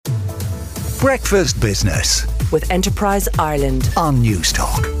Breakfast Business with Enterprise Ireland on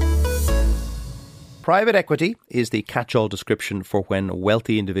Newstalk. Private equity is the catch-all description for when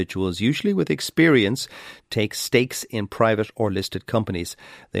wealthy individuals, usually with experience, take stakes in private or listed companies.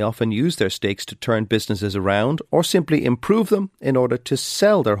 They often use their stakes to turn businesses around or simply improve them in order to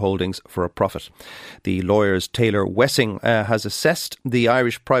sell their holdings for a profit. The lawyer's Taylor Wessing has assessed the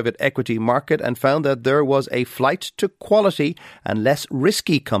Irish private equity market and found that there was a flight to quality and less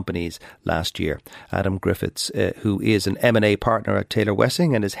risky companies last year. Adam Griffiths, who is an M&A partner at Taylor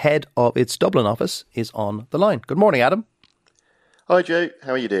Wessing and is head of its Dublin office, is on the line. Good morning, Adam. Hi, Joe.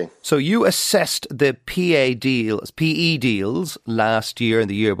 How are you doing? So you assessed the PE deals last year and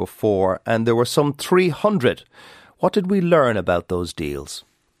the year before, and there were some 300. What did we learn about those deals?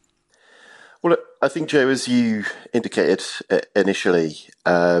 Well, I think, Joe, as you indicated initially,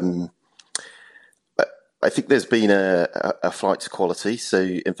 I think there's been a flight to quality. So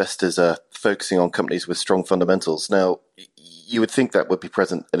investors are focusing on companies with strong fundamentals. Now, you would think that would be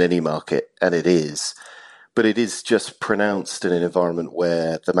present in any market, and it is. But it is just pronounced in an environment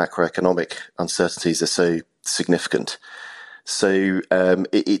where the macroeconomic uncertainties are so significant. So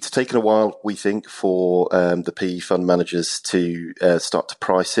it's taken a while, we think, for the PE fund managers to start to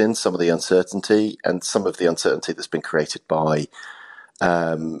price in some of the uncertainty and some of the uncertainty that's been created by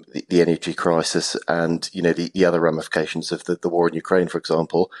the energy crisis and, you know, the other ramifications of the war in Ukraine, for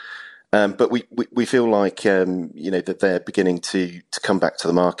example. But we feel like that they're beginning to come back to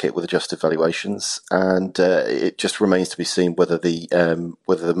the market with adjusted valuations, and it just remains to be seen whether the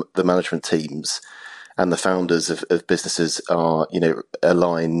management teams and the founders of businesses are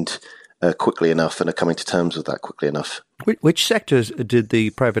aligned quickly enough and are coming to terms with that quickly enough. Which sectors did the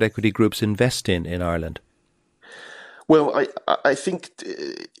private equity groups invest in Ireland? Well, I think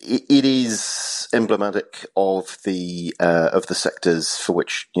it is emblematic of the sectors for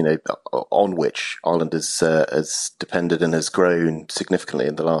which on which Ireland has depended and has grown significantly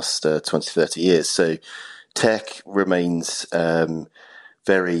in the last 20-30 years. So, tech remains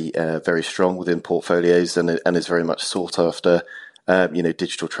very strong within portfolios and is very much sought after.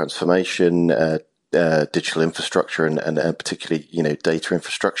 Digital transformation, digital infrastructure, and particularly data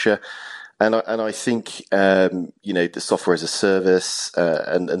infrastructure. And I think, the software as a service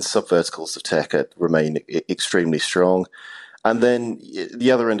and sub-verticals of tech remain extremely strong. And then the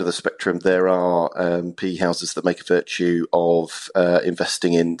other end of the spectrum, there are PE houses that make a virtue of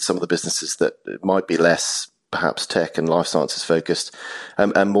investing in some of the businesses that might be perhaps tech and life sciences focused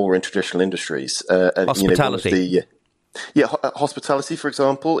and more in traditional industries. Hospitality. Hospitality, for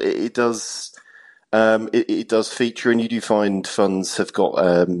example, it does feature, and you do find funds have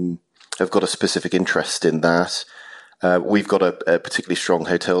got a specific interest in that. We've got a particularly strong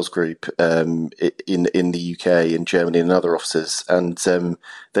hotels group in the UK, in Germany, and other offices, and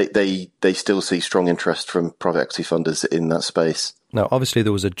they still see strong interest from private equity funders in that space. Now, obviously,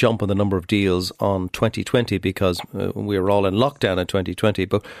 there was a jump in the number of deals on 2020 because we were all in lockdown in 2020.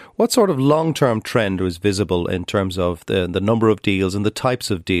 But what sort of long-term trend was visible in terms of the number of deals and the types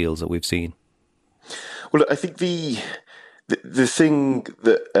of deals that we've seen? Well, I think the thing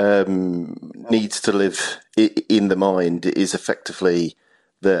that needs to live in the mind is effectively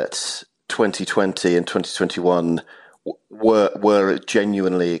that 2020 and 2021 were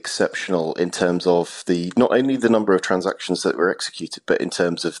genuinely exceptional in terms of not only the number of transactions that were executed, but in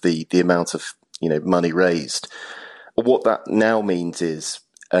terms of the amount of money raised. What that now means is,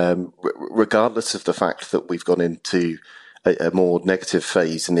 regardless of the fact that we've gone into a more negative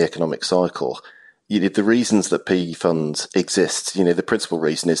phase in the economic cycle, the reasons that PE funds exist, the principal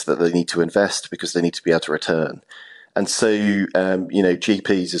reason is that they need to invest because they need to be able to return. And so,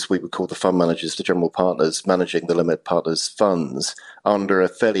 GPs, as we would call the fund managers, the general partners managing the limited partners funds, are under a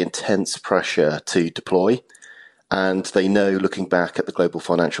fairly intense pressure to deploy. And they know, looking back at the global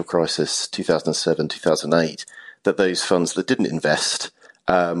financial crisis, 2007, 2008, that those funds that didn't invest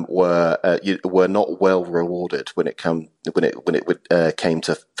were not well rewarded when it came to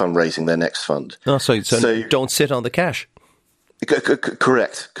fundraising their next fund. Oh, so don't sit on the cash.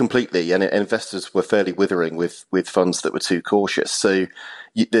 Correct, completely. And investors were fairly withering with funds that were too cautious. So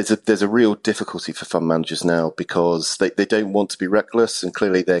there's a real difficulty for fund managers now because they don't want to be reckless, and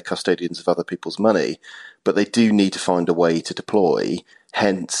clearly they're custodians of other people's money, but they do need to find a way to deploy.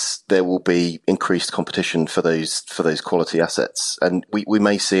 Hence, there will be increased competition for those quality assets, and we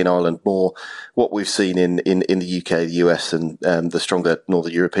may see in Ireland more what we've seen in the UK, the US, and the stronger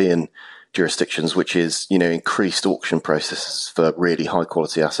Northern European jurisdictions, which is increased auction processes for really high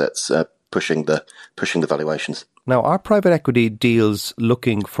quality assets, pushing the valuations. Now, are private equity deals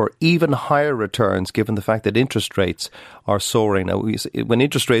looking for even higher returns given the fact that interest rates are soaring? Now, when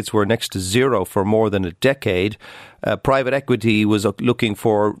interest rates were next to zero for more than a decade, private equity was looking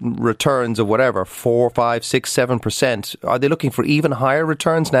for returns of whatever, 4, 5, 6, 7%. Are they looking for even higher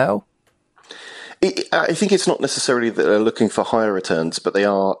returns now? I think it's not necessarily that they're looking for higher returns, but they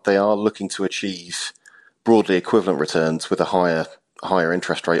are looking to achieve broadly equivalent returns with a higher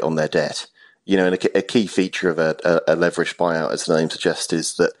interest rate on their debt. You know, and a key feature of a leveraged buyout, as the name suggests,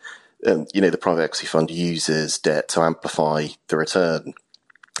 is that the private equity fund uses debt to amplify the return,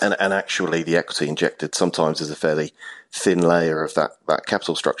 and actually the equity injected sometimes is a fairly thin layer of that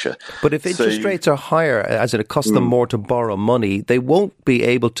capital structure. But if interest rates are higher, as it costs them more to borrow money, they won't be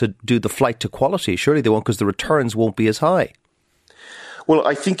able to do the flight to quality. Surely they won't, because the returns won't be as high. Well,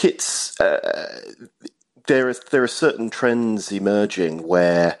 I think it's there are certain trends emerging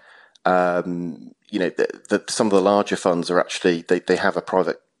where some of the larger funds are actually they have a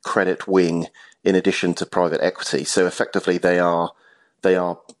private credit wing in addition to private equity. So effectively, they are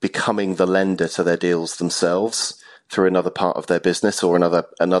becoming the lender to their deals themselves through another part of their business or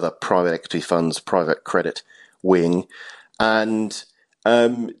another private equity fund's private credit wing. And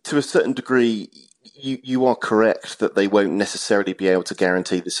to a certain degree, you are correct that they won't necessarily be able to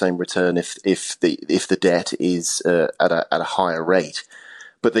guarantee the same return if the debt is at a higher rate.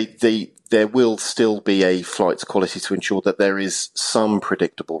 But there will still be a flight to quality to ensure that there is some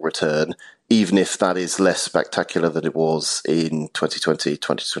predictable return, even if that is less spectacular than it was in 2020,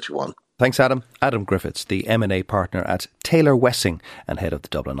 2021. Thanks, Adam. Adam Griffiths, the M&A partner at Taylor Wessing and head of the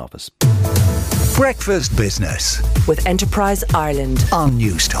Dublin office. Breakfast Business with Enterprise Ireland on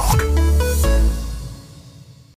News Talk.